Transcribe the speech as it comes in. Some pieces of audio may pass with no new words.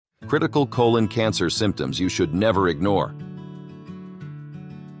Critical colon cancer symptoms you should never ignore.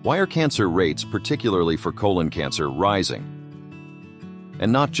 Why are cancer rates, particularly for colon cancer, rising?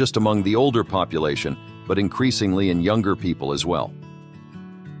 And not just among the older population, but increasingly in younger people as well.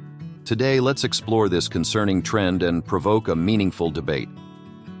 Today, let's explore this concerning trend and provoke a meaningful debate.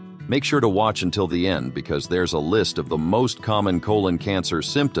 Make sure to watch until the end because there's a list of the most common colon cancer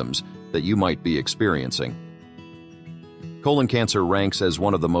symptoms that you might be experiencing. Colon cancer ranks as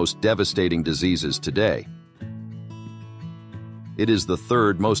one of the most devastating diseases today. It is the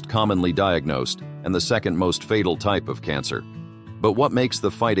third most commonly diagnosed and the second most fatal type of cancer. But what makes the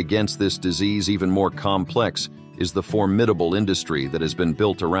fight against this disease even more complex is the formidable industry that has been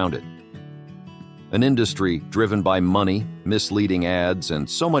built around it. An industry driven by money, misleading ads, and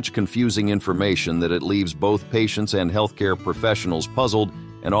so much confusing information that it leaves both patients and healthcare professionals puzzled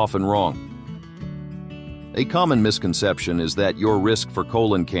and often wrong. A common misconception is that your risk for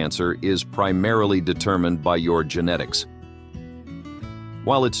colon cancer is primarily determined by your genetics.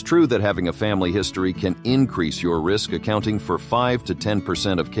 While it's true that having a family history can increase your risk, accounting for 5 to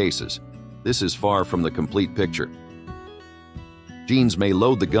 10% of cases, this is far from the complete picture. Genes may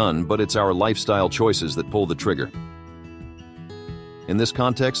load the gun, but it's our lifestyle choices that pull the trigger. In this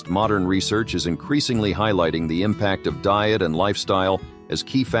context, modern research is increasingly highlighting the impact of diet and lifestyle as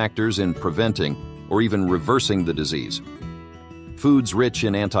key factors in preventing or even reversing the disease. Foods rich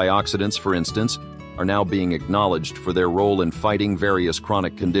in antioxidants, for instance, are now being acknowledged for their role in fighting various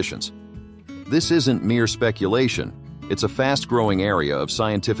chronic conditions. This isn't mere speculation. It's a fast-growing area of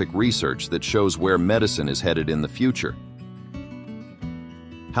scientific research that shows where medicine is headed in the future.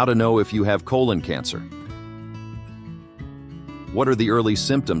 How to know if you have colon cancer. What are the early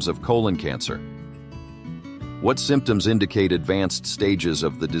symptoms of colon cancer? What symptoms indicate advanced stages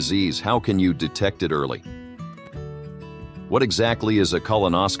of the disease? How can you detect it early? What exactly is a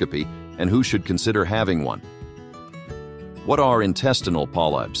colonoscopy, and who should consider having one? What are intestinal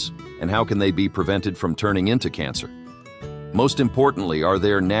polyps, and how can they be prevented from turning into cancer? Most importantly, are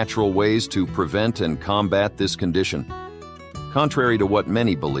there natural ways to prevent and combat this condition? Contrary to what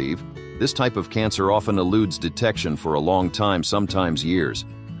many believe, this type of cancer often eludes detection for a long time, sometimes years.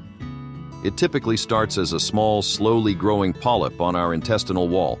 It typically starts as a small, slowly growing polyp on our intestinal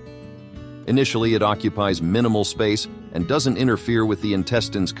wall. Initially, it occupies minimal space and doesn't interfere with the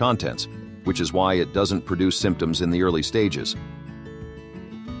intestine's contents, which is why it doesn't produce symptoms in the early stages.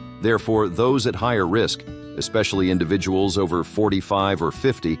 Therefore, those at higher risk, especially individuals over 45 or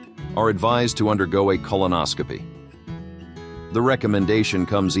 50, are advised to undergo a colonoscopy. The recommendation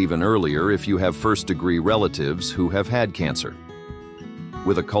comes even earlier if you have first-degree relatives who have had cancer.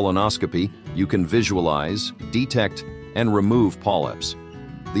 With a colonoscopy, you can visualize, detect, and remove polyps.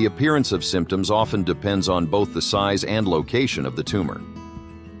 The appearance of symptoms often depends on both the size and location of the tumor.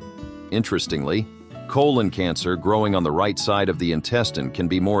 Interestingly, colon cancer growing on the right side of the intestine can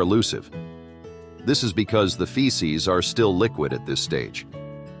be more elusive. This is because the feces are still liquid at this stage.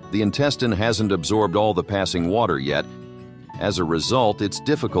 The intestine hasn't absorbed all the passing water yet. As a result, it's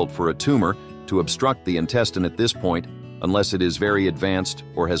difficult for a tumor to obstruct the intestine at this point unless it is very advanced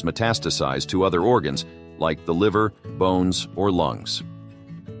or has metastasized to other organs like the liver, bones, or lungs.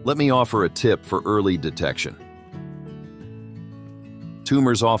 Let me offer a tip for early detection.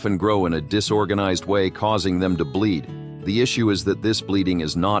 Tumors often grow in a disorganized way, causing them to bleed. The issue is that this bleeding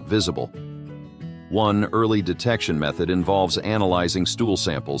is not visible. One early detection method involves analyzing stool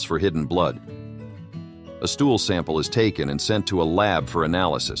samples for hidden blood. A stool sample is taken and sent to a lab for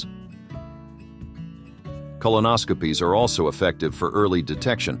analysis. Colonoscopies are also effective for early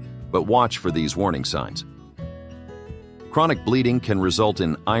detection, but watch for these warning signs. Chronic bleeding can result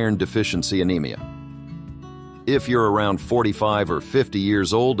in iron deficiency anemia. If you're around 45 or 50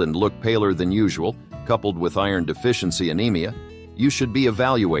 years old and look paler than usual, coupled with iron deficiency anemia, you should be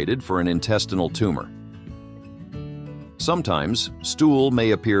evaluated for an intestinal tumor. Sometimes, stool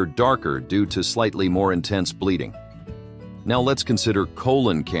may appear darker due to slightly more intense bleeding. Now let's consider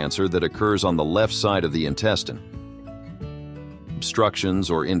colon cancer that occurs on the left side of the intestine.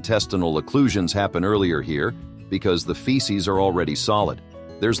 Obstructions or intestinal occlusions happen earlier here because the feces are already solid.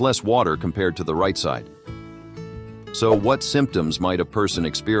 There's less water compared to the right side. So what symptoms might a person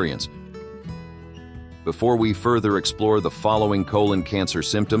experience? Before we further explore the following colon cancer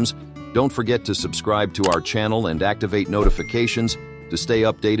symptoms, don't forget to subscribe to our channel and activate notifications to stay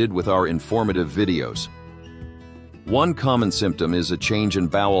updated with our informative videos. One common symptom is a change in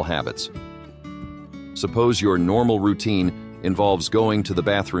bowel habits. Suppose your normal routine involves going to the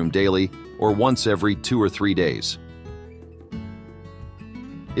bathroom daily or once every 2 or 3 days.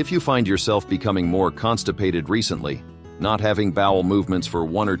 If you find yourself becoming more constipated recently, Not having bowel movements for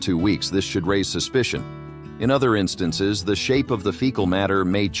 1 or 2 weeks, this should raise suspicion. In other instances, the shape of the fecal matter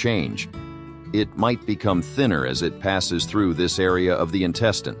may change. It might become thinner as it passes through this area of the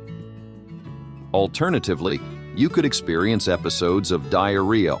intestine. Alternatively, you could experience episodes of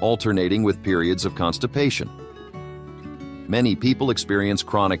diarrhea alternating with periods of constipation. Many people experience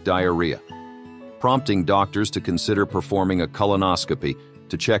chronic diarrhea, prompting doctors to consider performing a colonoscopy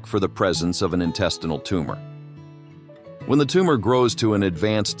to check for the presence of an intestinal tumor. When the tumor grows to an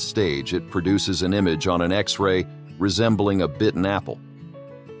advanced stage, it produces an image on an X-ray resembling a bitten apple.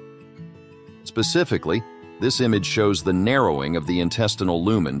 Specifically, this image shows the narrowing of the intestinal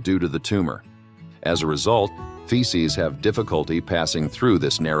lumen due to the tumor. As a result, feces have difficulty passing through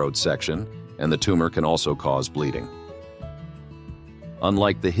this narrowed section, and the tumor can also cause bleeding.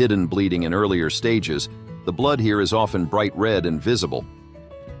 Unlike the hidden bleeding in earlier stages, the blood here is often bright red and visible.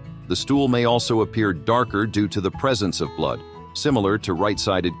 The stool may also appear darker due to the presence of blood, similar to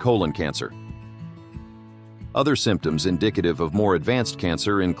right-sided colon cancer. Other symptoms indicative of more advanced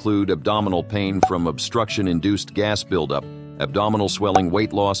cancer include abdominal pain from obstruction-induced gas buildup, abdominal swelling,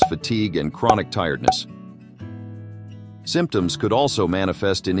 weight loss, fatigue, and chronic tiredness. Symptoms could also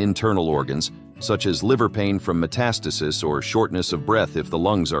manifest in internal organs, such as liver pain from metastasis or shortness of breath if the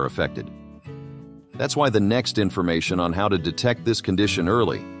lungs are affected. That's why the next information on how to detect this condition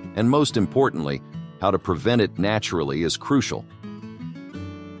early, and most importantly, how to prevent it naturally, is crucial.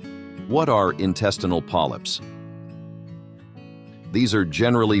 What are intestinal polyps? These are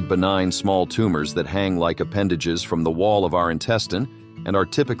generally benign small tumors that hang like appendages from the wall of our intestine and are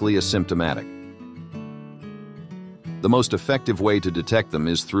typically asymptomatic. The most effective way to detect them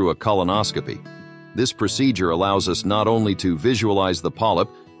is through a colonoscopy. This procedure allows us not only to visualize the polyp,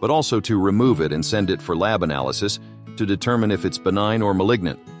 but also to remove it and send it for lab analysis to determine if it's benign or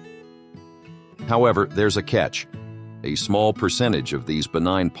malignant. However, there's a catch. A small percentage of these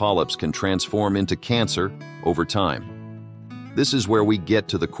benign polyps can transform into cancer over time. This is where we get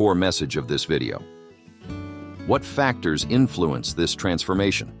to the core message of this video. What factors influence this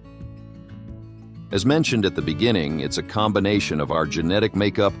transformation? As mentioned at the beginning, it's a combination of our genetic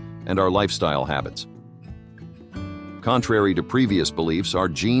makeup and our lifestyle habits. Contrary to previous beliefs, our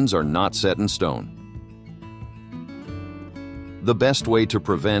genes are not set in stone. The best way to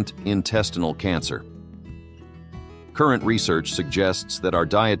prevent intestinal cancer. Current research suggests that our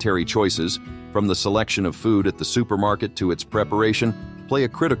dietary choices, from the selection of food at the supermarket to its preparation, play a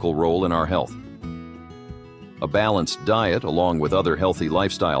critical role in our health. A balanced diet, along with other healthy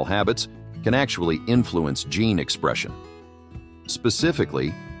lifestyle habits, can actually influence gene expression.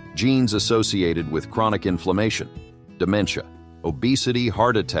 Specifically, genes associated with chronic inflammation, dementia, obesity,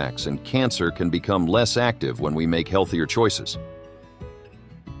 heart attacks, and cancer can become less active when we make healthier choices.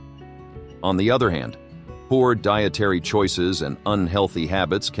 On the other hand, poor dietary choices and unhealthy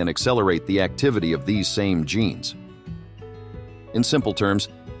habits can accelerate the activity of these same genes. In simple terms,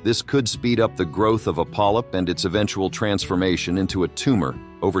 this could speed up the growth of a polyp and its eventual transformation into a tumor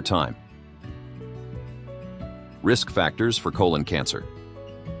over time. Risk factors for colon cancer.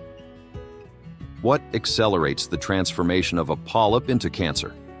 What accelerates the transformation of a polyp into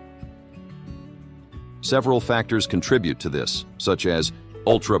cancer? Several factors contribute to this, such as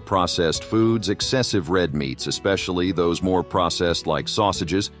ultra-processed foods, excessive red meats, especially those more processed like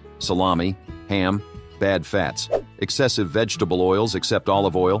sausages, salami, ham, bad fats, excessive vegetable oils except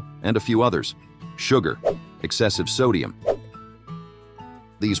olive oil, and a few others, sugar, excessive sodium.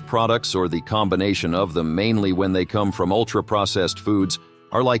 These products, or the combination of them, mainly when they come from ultra-processed foods,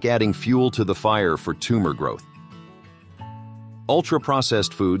 are like adding fuel to the fire for tumor growth.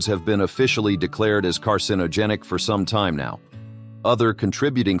 Ultra-processed foods have been officially declared as carcinogenic for some time now. Other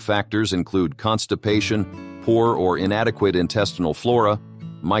contributing factors include constipation, poor or inadequate intestinal flora,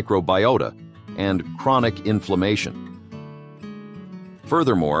 microbiota, and chronic inflammation.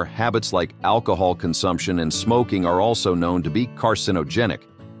 Furthermore, habits like alcohol consumption and smoking are also known to be carcinogenic.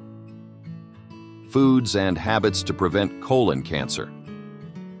 Foods and habits to prevent colon cancer.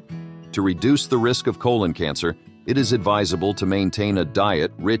 To reduce the risk of colon cancer, it is advisable to maintain a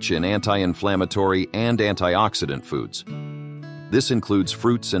diet rich in anti-inflammatory and antioxidant foods. This includes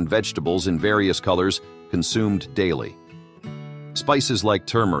fruits and vegetables in various colors consumed daily. Spices like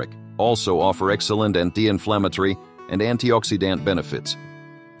turmeric also offer excellent anti-inflammatory and antioxidant benefits.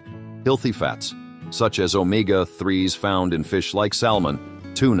 Healthy fats, such as omega-3s found in fish like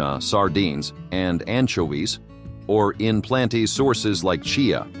salmon, tuna, sardines, and anchovies, or in planty sources like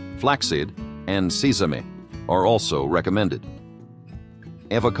chia, flaxseed, and sesame, are also recommended.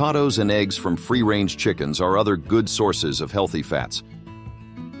 Avocados and eggs from free-range chickens are other good sources of healthy fats.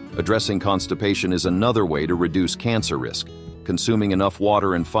 Addressing constipation is another way to reduce cancer risk. Consuming enough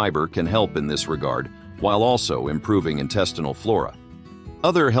water and fiber can help in this regard, while also improving intestinal flora.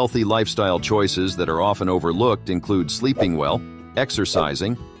 Other healthy lifestyle choices that are often overlooked include sleeping well,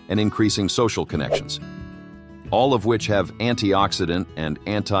 exercising, and increasing social connections, all of which have antioxidant and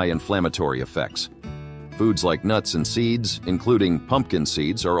anti-inflammatory effects. Foods like nuts and seeds, including pumpkin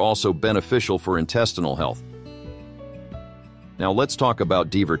seeds, are also beneficial for intestinal health. Now let's talk about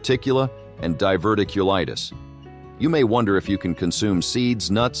diverticula and diverticulitis. You may wonder if you can consume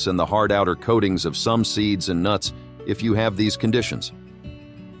seeds, nuts, and the hard outer coatings of some seeds and nuts if you have these conditions.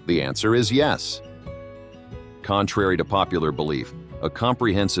 The answer is yes. Contrary to popular belief, a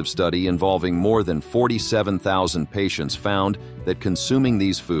comprehensive study involving more than 47,000 patients found that consuming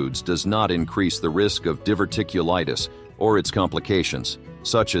these foods does not increase the risk of diverticulitis or its complications,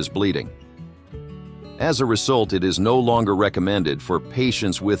 such as bleeding. As a result, it is no longer recommended for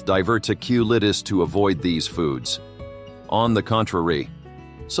patients with diverticulitis to avoid these foods. On the contrary,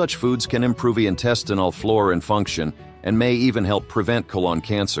 such foods can improve intestinal flora and function and may even help prevent colon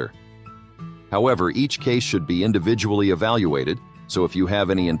cancer. However, each case should be individually evaluated, so if you have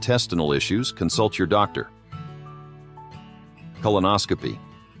any intestinal issues, consult your doctor. Colonoscopy.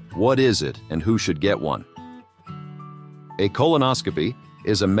 What is it and who should get one? A colonoscopy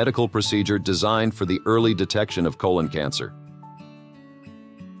is a medical procedure designed for the early detection of colon cancer.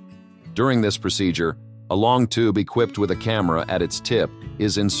 During this procedure, a long tube equipped with a camera at its tip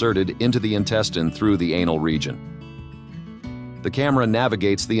is inserted into the intestine through the anal region. The camera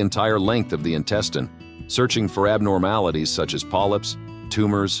navigates the entire length of the intestine, searching for abnormalities such as polyps,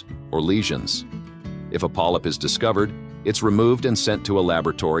 tumors, or lesions. If a polyp is discovered, it's removed and sent to a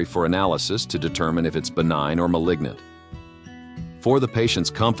laboratory for analysis to determine if it's benign or malignant. For the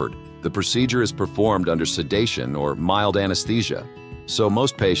patient's comfort, the procedure is performed under sedation or mild anesthesia, so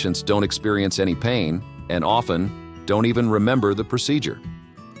most patients don't experience any pain and often don't even remember the procedure.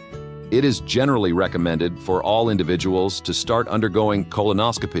 It is generally recommended for all individuals to start undergoing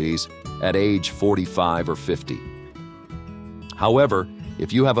colonoscopies at age 45 or 50. However,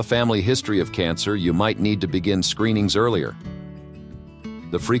 if you have a family history of cancer, you might need to begin screenings earlier.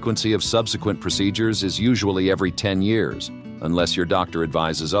 The frequency of subsequent procedures is usually every 10 years, unless your doctor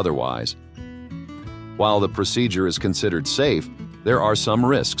advises otherwise. While the procedure is considered safe, there are some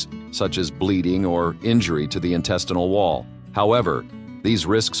risks, such as bleeding or injury to the intestinal wall. However, these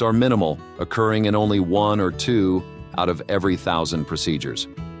risks are minimal, occurring in only 1 or 2 out of every 1,000 procedures.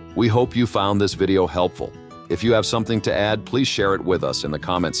 We hope you found this video helpful. If you have something to add, please share it with us in the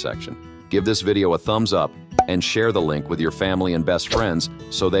comments section. Give this video a thumbs up and share the link with your family and best friends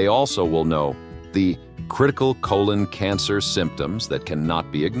so they also will know the critical colon cancer symptoms that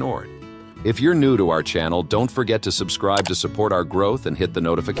cannot be ignored. If you're new to our channel, don't forget to subscribe to support our growth and hit the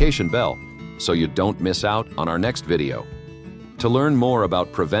notification bell so you don't miss out on our next video. To learn more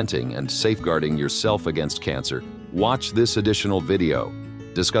about preventing and safeguarding yourself against cancer, watch this additional video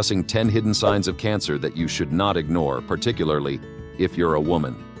discussing 10 hidden signs of cancer that you should not ignore, particularly if you're a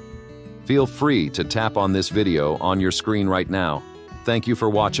woman. Feel free to tap on this video on your screen right now. Thank you for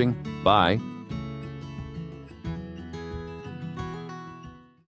watching. Bye.